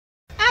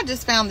I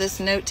just found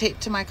this note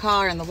taped to my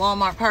car in the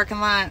Walmart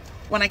parking lot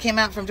when I came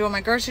out from doing my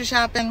grocery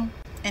shopping,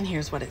 and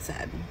here's what it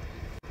said.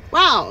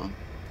 Wow,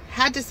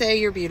 had to say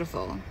you're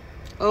beautiful.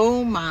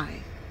 Oh my.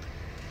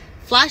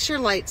 Flash your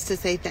lights to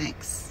say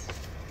thanks.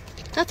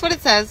 That's what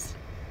it says.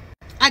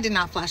 I did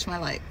not flash my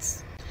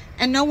lights,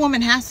 and no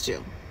woman has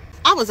to.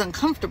 I was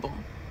uncomfortable.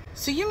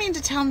 So you mean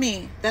to tell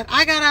me that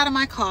I got out of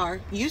my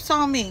car, you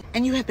saw me,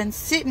 and you have been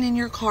sitting in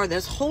your car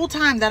this whole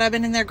time that I've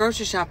been in there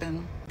grocery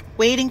shopping,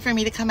 waiting for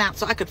me to come out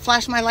so I could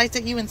flash my lights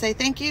at you and say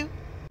thank you?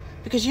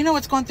 Because you know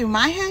what's going through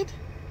my head?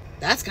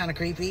 That's kind of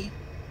creepy.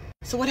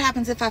 So what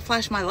happens if I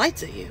flash my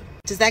lights at you?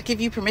 Does that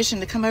give you permission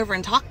to come over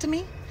and talk to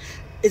me?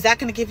 Is that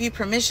going to give you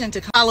permission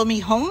to follow me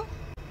home?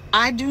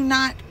 I do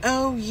not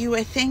owe you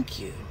a thank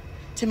you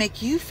to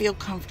make you feel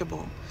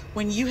comfortable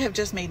when you have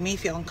just made me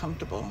feel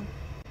uncomfortable.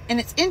 And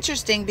it's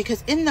interesting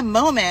because in the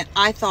moment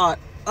I thought,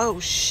 oh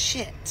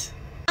shit,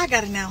 I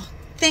gotta now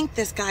thank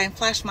this guy and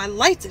flash my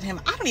lights at him.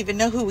 I don't even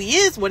know who he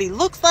is, what he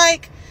looks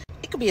like.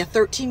 It could be a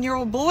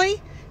 13-year-old boy.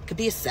 It could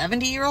be a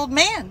 70-year-old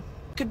man.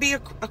 It could be a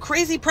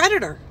crazy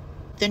predator.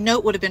 The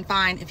note would have been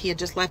fine if he had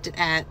just left it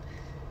at,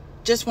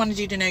 just wanted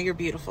you to know you're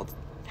beautiful.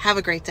 Have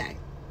a great day.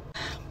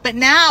 But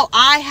now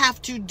I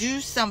have to do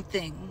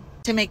something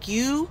to make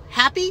you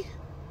happy,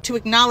 to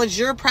acknowledge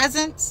your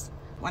presence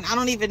when I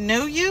don't even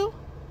know you.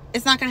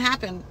 It's not going to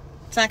happen.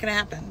 It's not going to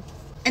happen.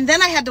 And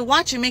then I had to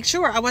watch and make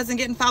sure I wasn't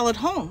getting followed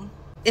home.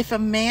 If a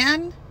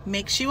man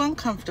makes you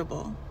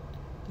uncomfortable,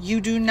 you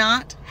do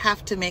not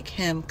have to make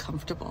him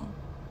comfortable.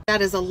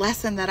 That is a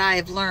lesson that I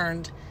have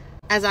learned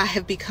as I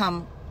have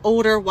become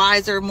older,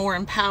 wiser, more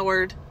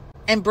empowered,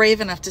 and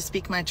brave enough to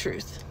speak my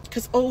truth.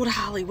 Because old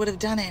Holly would have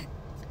done it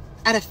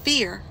out of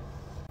fear.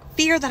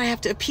 Fear that I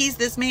have to appease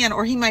this man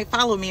or he might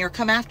follow me or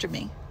come after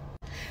me.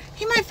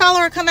 He might follow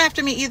or come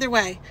after me either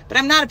way, but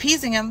I'm not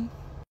appeasing him.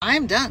 I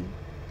am done.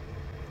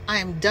 I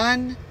am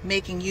done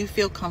making you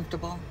feel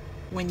comfortable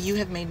when you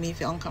have made me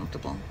feel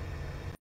uncomfortable.